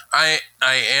 I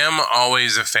am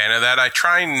always a fan of that. I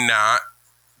try not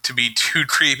to be too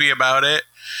creepy about it.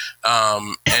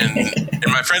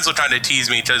 And my friends will kind of tease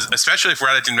me, because especially if we're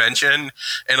at a convention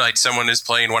and like someone is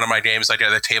playing one of my games like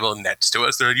at the table next to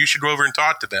us, they're like, you should go over and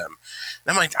talk to them.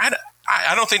 And I'm like,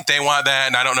 I don't think they want that,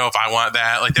 and I don't know if I want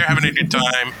that. Like, they're having a good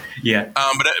time. Yeah.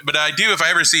 But I do, if I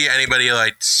ever see anybody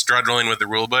like struggling with the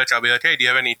rule book, I'll be like, hey, do you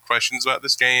have any questions about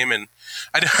this game? And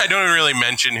I don't really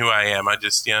mention who I am. I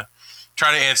just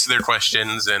try to answer their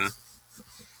questions and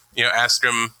ask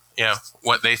them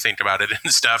what they think about it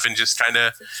and stuff, and just kind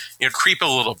of creep a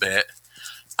little bit.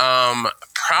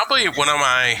 Probably one of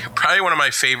my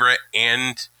favorite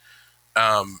and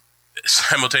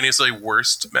simultaneously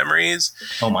worst memories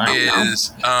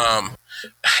is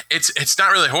it's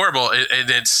not really horrible.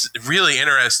 It's really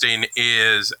interesting.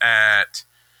 Is at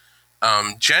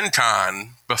Gen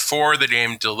Con, before the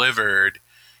game delivered,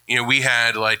 we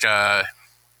had like a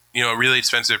really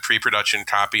expensive pre-production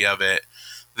copy of it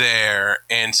there,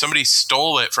 and somebody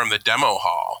stole it from the demo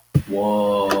hall.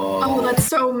 Whoa. Oh, that's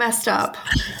so messed up.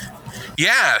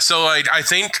 Yeah, so like I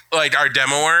think like our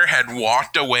demoer had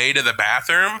walked away to the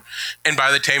bathroom, and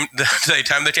by the time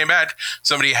they came back,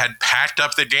 somebody had packed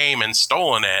up the game and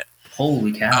stolen it.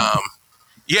 Holy cow.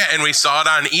 Yeah, and we saw it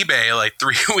on eBay like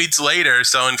 3 weeks later,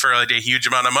 selling for like a huge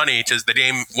amount of money because the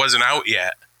game wasn't out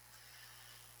yet.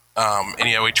 And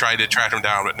yeah, we tried to track them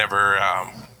down, but never.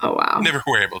 Oh wow! Never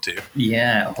were able to.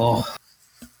 Yeah. Oh.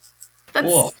 That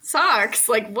sucks.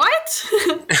 Like what?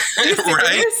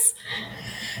 Right?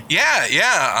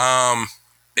 Yeah.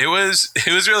 It was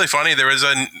really funny. There was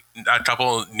a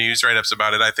couple news write-ups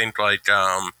about it. I think like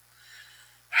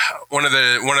one of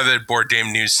the board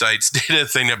game news sites did a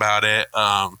thing about it.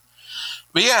 But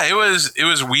yeah, it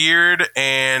was weird,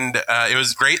 and it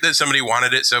was great that somebody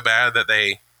wanted it so bad that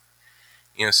they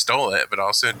stole it, but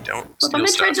also don't. But then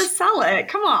they tried to sell it.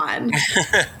 Come on.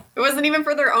 It wasn't even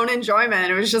for their own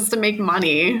enjoyment. It was just to make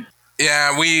money.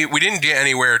 Yeah, we didn't get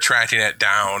anywhere tracking it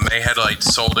down. They had like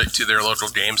sold it to their local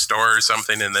game store or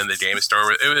something, and then the game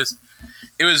store.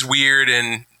 It was weird,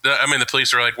 and the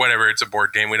police were like, "Whatever, it's a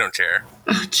board game. We don't care."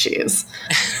 Oh, jeez.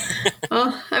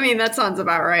 Well, I mean, that sounds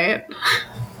about right.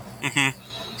 Mm-hmm.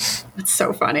 That's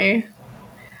so funny.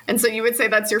 And so you would say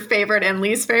that's your favorite and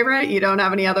least favorite? You don't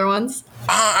have any other ones?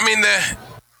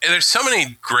 There's so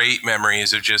many great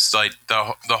memories of just like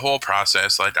the whole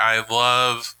process. Like I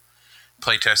love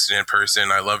playtesting in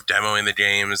person. I love demoing the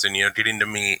games and getting to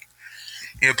meet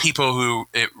people who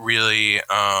it really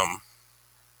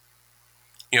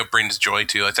brings joy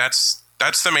to. Like that's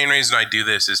the main reason I do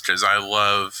this, is because I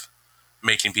love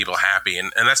making people happy,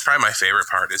 and that's probably my favorite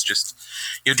part, is just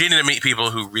getting to meet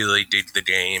people who really dig the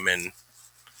game and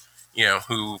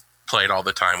who played all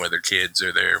the time with their kids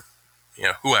or their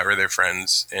whoever, their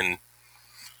friends. And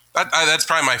that's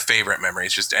probably my favorite memory,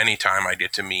 is just any time I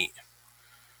get to meet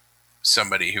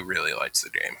somebody who really likes the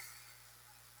game.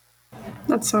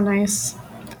 That's so nice.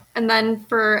 And then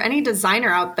for any designer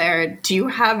out there, do you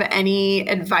have any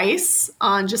advice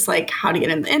on just like how to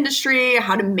get in the industry,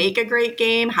 how to make a great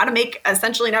game, how to make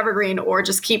essentially an evergreen, or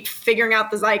just keep figuring out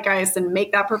the zeitgeist and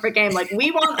make that perfect game? Like, we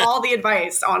want all the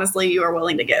advice, honestly, you are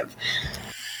willing to give.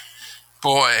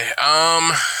 Boy,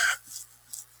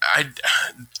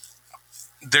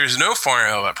 there's no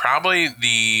formula, but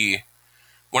probably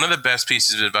one of the best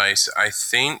pieces of advice, I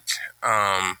think,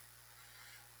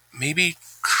 maybe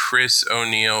Chris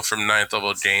O'Neill from Ninth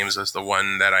Level Games was the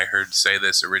one that I heard say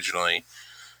this originally.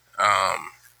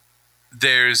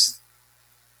 There's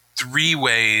 3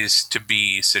 ways to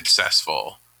be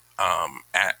successful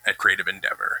at a creative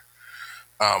endeavor.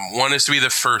 One is to be the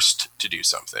first to do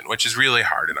something, which is really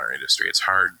hard in our industry. It's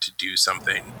hard to do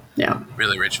something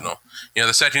really original.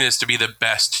 The second is to be the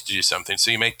best to do something, so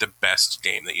you make the best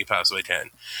game that you possibly can.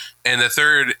 And the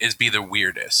third is be the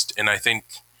weirdest. And I think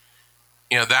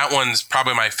that one's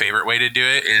probably my favorite way to do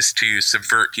it, is to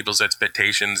subvert people's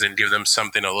expectations and give them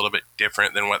something a little bit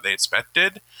different than what they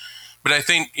expected. But I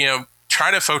think,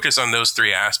 try to focus on those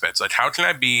 3 aspects. Like, how can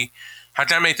I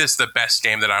make this the best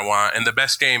game that I want? And the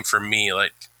best game for me,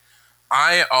 like,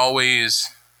 I'm always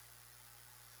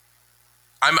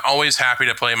happy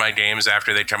to play my games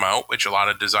after they come out, which a lot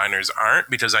of designers aren't,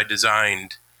 because I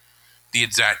designed the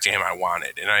exact game I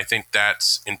wanted. And I think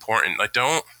that's important. Like,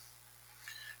 don't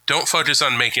focus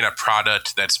on making a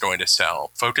product that's going to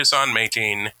sell. Focus on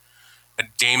making a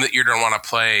game that you're going to want to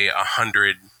play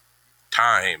 100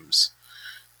 times,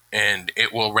 and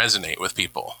it will resonate with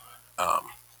people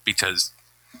because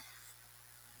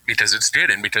it's good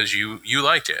and because you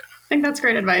like it. I think that's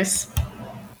great advice.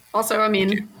 Also,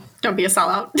 don't be a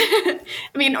sellout.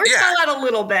 Sell out a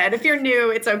little bit. If you're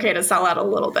new, it's okay to sell out a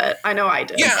little bit. I know I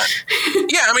did. Yeah.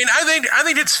 I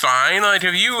think it's fine. Like,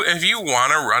 if you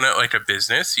want to run it like a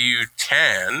business, you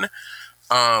can.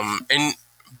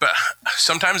 But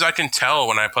sometimes I can tell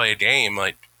when I play a game,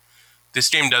 like, this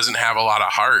game doesn't have a lot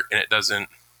of heart, and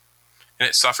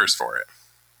it suffers for it.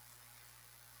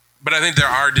 But I think there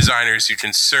are designers who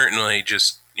can certainly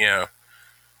just,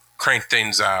 crank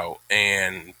things out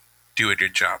and do a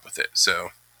good job with it.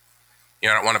 So, I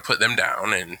don't want to put them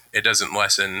down, and it doesn't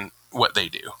lessen what they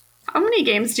do. How many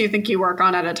games do you think you work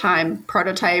on at a time,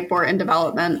 prototype or in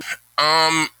development?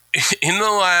 In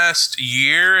the last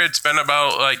year, it's been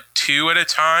about like 2 at a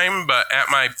time, but at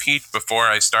my peak before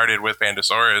I started with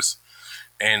Pandasaurus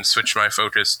and switched my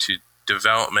focus to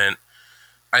development,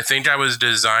 I think I was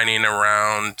designing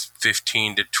around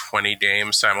 15 to 20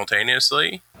 games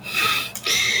simultaneously.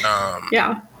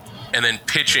 And then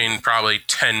pitching probably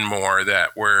 10 more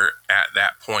that were at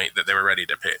that point that they were ready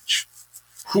to pitch.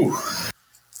 Whew.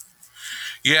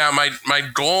 Yeah, my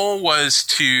goal was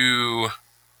to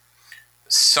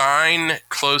sign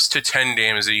close to 10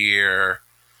 games a year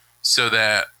so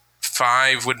that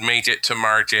 5 would make it to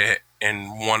market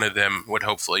and one of them would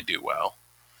hopefully do well.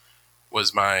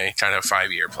 was my kind of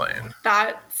 5-year plan.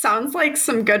 That sounds like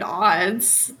some good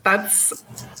odds. That's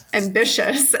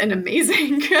ambitious and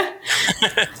amazing.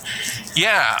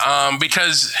 Yeah,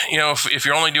 because, if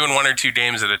you're only doing 1 or 2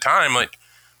 games at a time, like,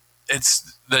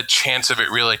 it's the chance of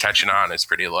it really catching on is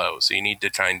pretty low. So you need to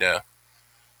kind of,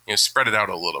 spread it out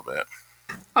a little bit.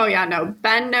 Oh, yeah, no.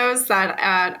 Ben knows that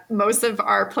at most of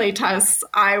our play tests,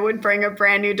 I would bring a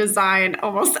brand new design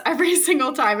almost every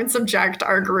single time and subject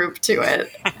our group to it.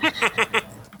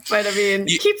 But I mean,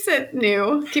 keeps it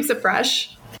new, keeps it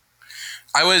fresh.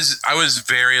 I was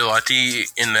very lucky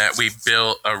in that we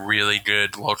built a really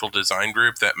good local design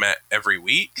group that met every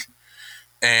week.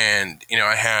 And,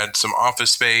 I had some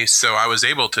office space, so I was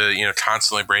able to,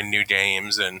 constantly bring new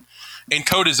games, and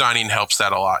co-designing helps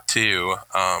that a lot too.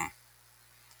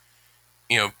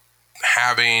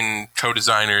 Having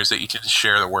co-designers that you can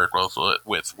share the work with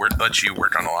lets you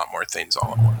work on a lot more things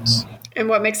all at once. And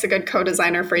what makes a good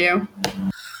co-designer for you?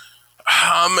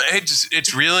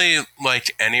 It's really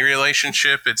like any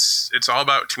relationship. It's all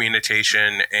about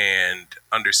communication and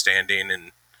understanding,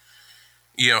 and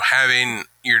having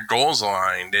your goals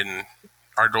aligned. And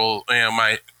our goal,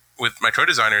 with my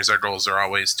co-designers, our goals are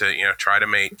always to try to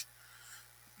make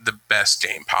the best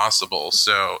game possible.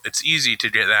 So it's easy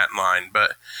to get that in line.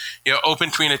 But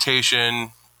open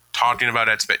communication, talking about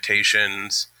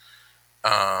expectations,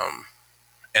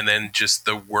 and then just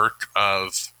the work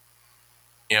of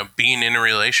being in a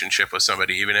relationship with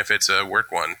somebody, even if it's a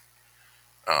work one,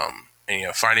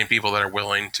 and finding people that are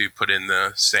willing to put in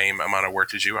the same amount of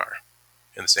work as you are,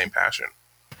 and the same passion.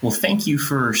 Well, thank you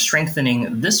for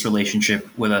strengthening this relationship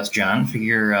with us, John.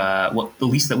 Figure what the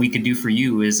least that we could do for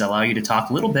you is allow you to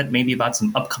talk a little bit, maybe about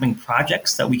some upcoming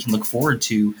projects that we can look forward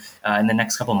to in the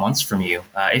next couple of months from you,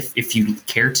 if you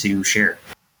care to share.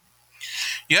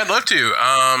 Yeah, I'd love to.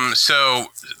 So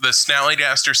the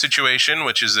Snallygaster situation,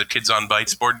 which is a Kids on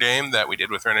Bikes board game that we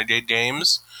did with Renegade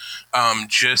Games,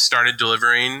 just started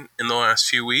delivering in the last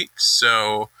few weeks.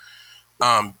 So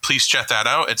please check that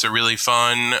out. It's a really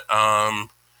fun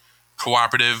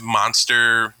cooperative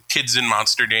kids in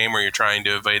monster game where you're trying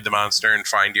to evade the monster and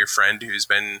find your friend who's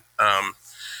been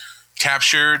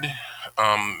captured.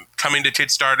 Coming to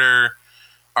Kickstarter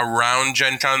around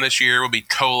Gen Con this year will be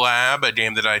Collab, a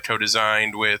game that I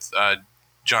co-designed with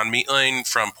John Meatling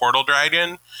from Portal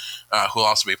Dragon, who will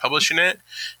also be publishing it.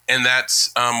 And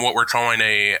that's what we're calling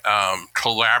a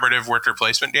collaborative worker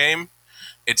placement game.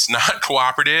 It's not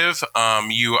cooperative.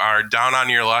 You are down on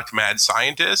your luck mad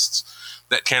scientists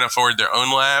that can't afford their own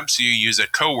lab, so you use a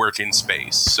co-working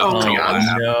space. So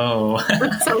no.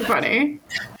 That's so funny.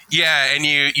 Yeah, and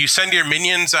you send your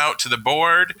minions out to the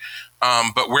board,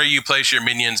 but where you place your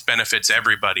minions benefits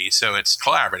everybody, so it's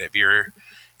collaborative.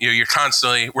 You're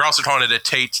constantly. We're also calling it a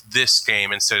take this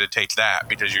game instead of take that,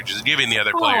 because you're just giving the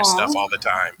other players stuff all the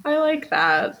time. I like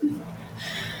that.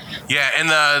 Yeah, and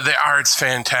the art's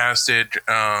fantastic.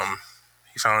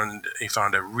 He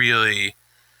found a really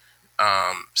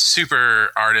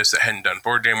super artist that hadn't done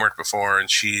board game work before, and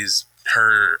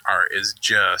her art is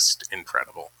just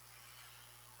incredible.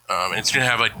 And it's going to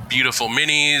have like beautiful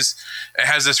minis. It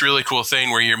has this really cool thing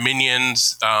where your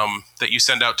minions that you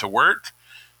send out to work,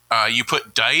 you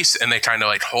put dice and they kind of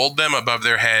like hold them above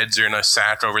their heads or in a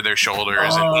sack over their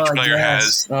shoulders, and each player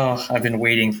has... Oh, I've been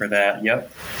waiting for that.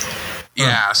 Yep.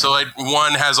 Yeah, so like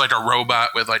one has like a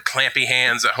robot with like clampy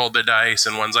hands that hold the dice,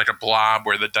 and one's like a blob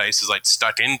where the dice is like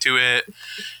stuck into it,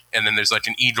 and then there's like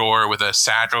an Igor with a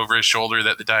sack over his shoulder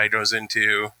that the die goes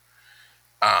into.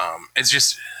 It's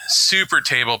just super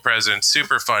table present,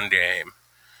 super fun game.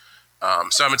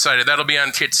 So I'm excited. That'll be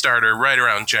on Kickstarter right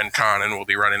around Gen Con, and we'll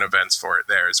be running events for it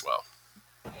there as well.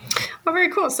 Oh, very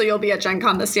cool. So you'll be at Gen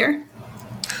Con this year?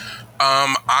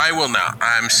 I will not.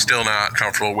 I'm still not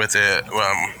comfortable with it.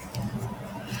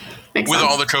 With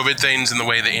all the COVID things and the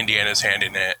way that Indiana's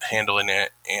handling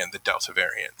it, and the Delta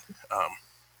variant.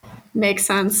 Makes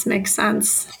sense.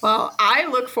 Well, I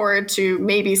look forward to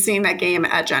maybe seeing that game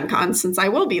at Gen Con, since I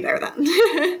will be there then.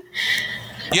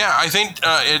 Yeah, I think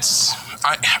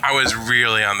I was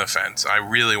really on the fence. I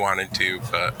really wanted to,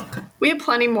 but... We have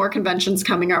plenty more conventions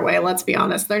coming our way, let's be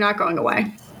honest. They're not going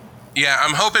away. Yeah,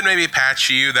 I'm hoping maybe Patch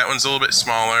U, that one's a little bit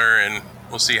smaller, and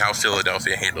we'll see how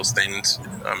Philadelphia handles things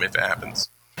if it happens.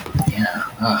 Yeah.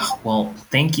 Well,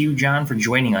 thank you, John, for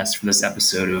joining us for this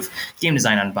episode of Game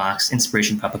Design Unboxed,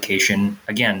 Inspiration Publication.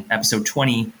 Again, episode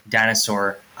 20,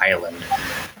 Dinosaur Island.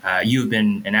 You've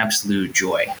been an absolute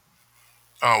joy.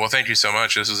 Oh, well, thank you so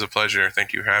much. This is a pleasure.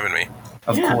 Thank you for having me.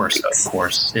 Of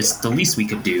course. It's the least we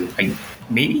could do.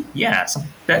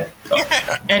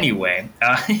 Anyway,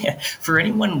 for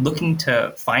anyone looking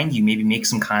to find you, maybe make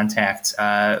some contact,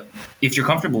 if you're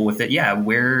comfortable with it,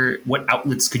 what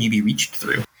outlets could you be reached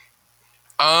through?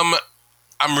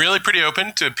 I'm really pretty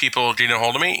open to people getting a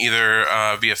hold of me, either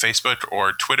via Facebook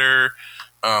or Twitter.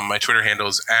 My Twitter handle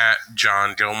is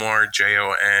 @John Gilmour,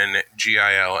 JONGILMOUR.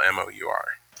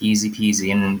 Easy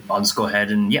peasy. And I'll just go ahead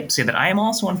and say that I am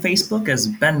also on Facebook as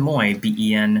Ben Moy,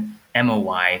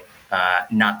 BENMOY.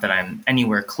 Not that I'm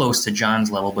anywhere close to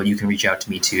John's level, but you can reach out to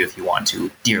me too if you want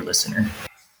to, dear listener.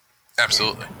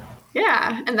 Absolutely.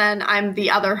 Yeah, and then I'm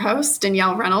the other host,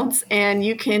 Danielle Reynolds, and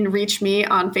you can reach me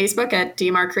on Facebook at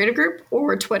DMR Creative Group,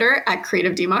 or Twitter at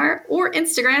Creative DMR, or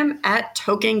Instagram at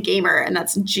Token Gamer, and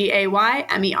that's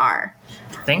GAYMER.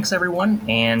 Thanks, everyone,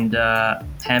 and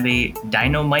have a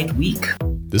dynamite week.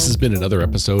 This has been another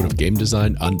episode of Game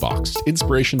Design Unboxed,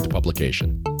 Inspiration to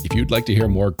Publication. If you'd like to hear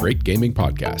more great gaming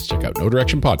podcasts, check out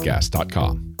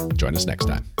NoDirectionPodcast.com. Join us next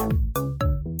time.